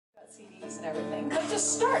movies and everything. But to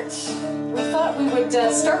start, we thought we would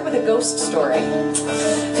start with a ghost story.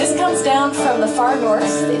 This comes down from the far north.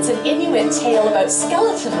 It's an Inuit tale about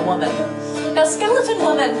Skeleton Woman. Now, Skeleton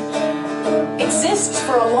Woman exists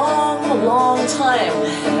for a long, long time,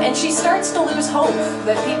 and she starts to lose hope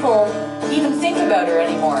that people even think about her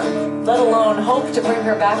anymore, let alone hope to bring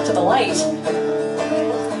her back to the light.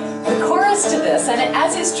 The chorus to this, and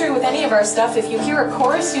as is true with any of our stuff, if you hear a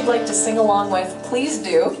chorus you'd like to sing along with, please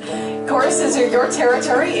do. Choruses are your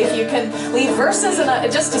territory. If you can leave verses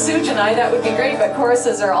and just to Suj and I, that would be great, but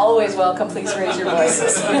choruses are always welcome. Please raise your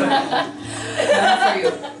voices. Not for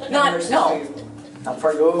you. Not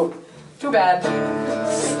for you. Too bad.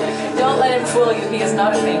 Don't let him fool you. He is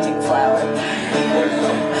not a fainting flower.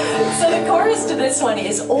 So the chorus to this one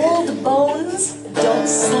is, old bones don't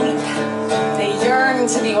sleep. They yearn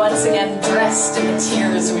to be once again dressed in the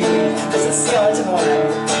tears we weep. This is Skeleton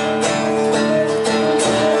Woman.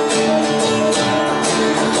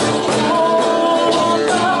 Old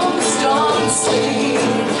bones don't sleep.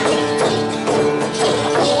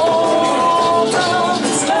 Old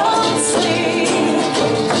bones don't sleep.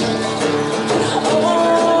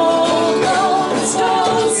 Old bones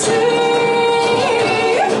don't sleep.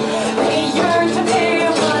 They yearn to be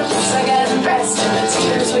once again dressed in the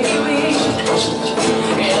tears we weep.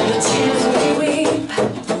 In the tears we weep.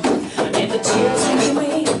 In the tears we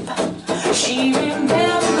weep. She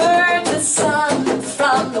remembered the sun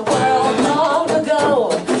from the world long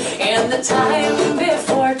ago, in the time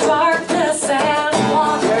before darkness and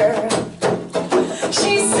water.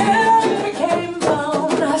 She soon became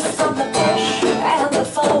bone from the bush and the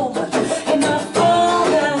foam. In the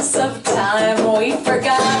fullness of time we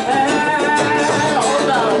forgot her. Old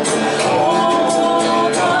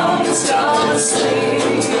bones don't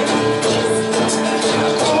sleep.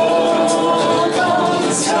 Old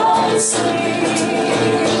bones don't sleep.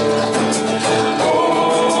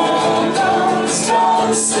 Old bones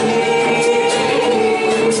don't sleep.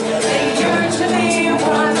 They yearn to be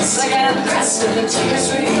once again dressed in the tears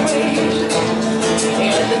we weep.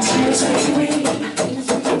 In the tears we weep.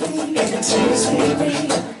 In the tears we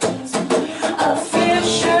weep. A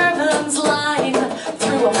fisherman's line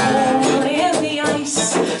through a hole in the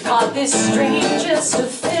ice caught this strangest of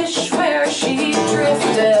fish where she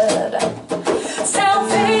drifted.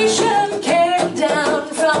 Salvation came down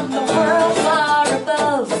from the world far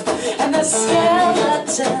above, and the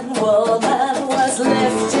skeleton woman was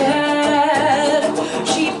lifted.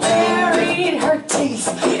 She buried her teeth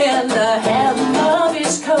in the hem of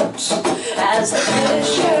his coat as the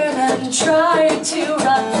fisherman tried to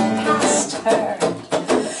run past her.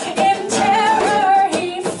 In terror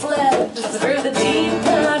he fled through the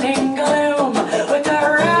deepening gloom, with the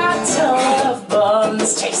rattle of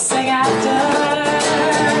bones chasing after.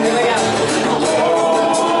 Here we go.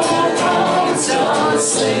 Old bones don't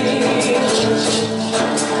sleep.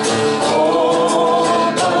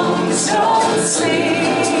 Old bones don't sleep.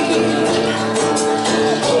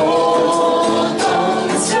 Old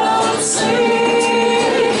bones don't sleep.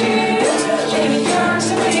 They yearn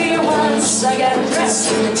to be once again dressed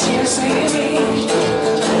in the tears we weep.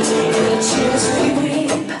 In the tears we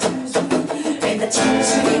weep. In the tears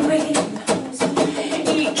we weep.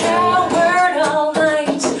 He cowered all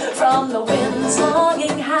night from the wind's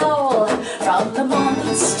longing howl, from the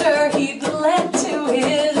monster he'd led to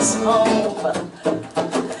his home.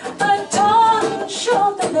 But dawn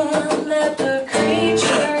showed the man that the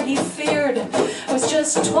creature he feared was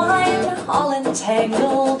just twine all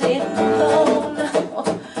entangled in bone.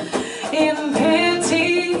 In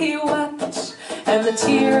pity he wept, and the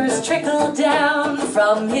tears trickled down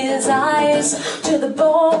from his eyes to the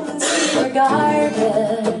bones he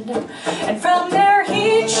regarded. And from their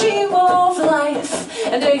heat she wove life,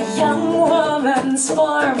 and a young woman's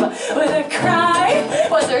form, with a cry,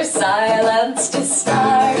 was her silence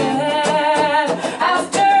discarded.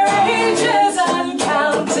 After ages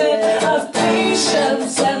uncounted of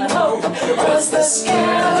patience and hope, was the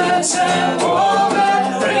skeleton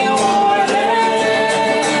woman rewarded.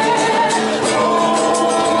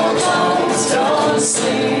 Old bones don't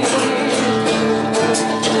sleep.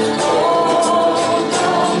 Old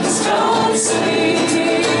bones don't sleep.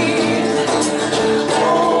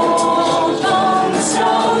 Old bones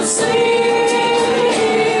don't sleep.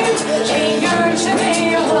 They yearn to be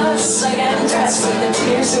once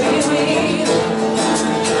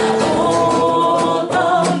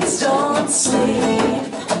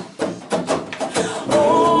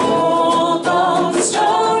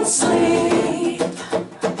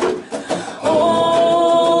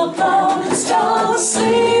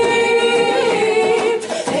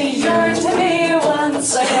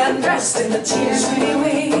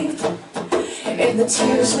In the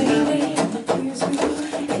tears we weep,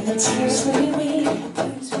 in the tears we weep,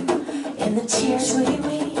 in the tears we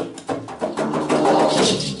weep.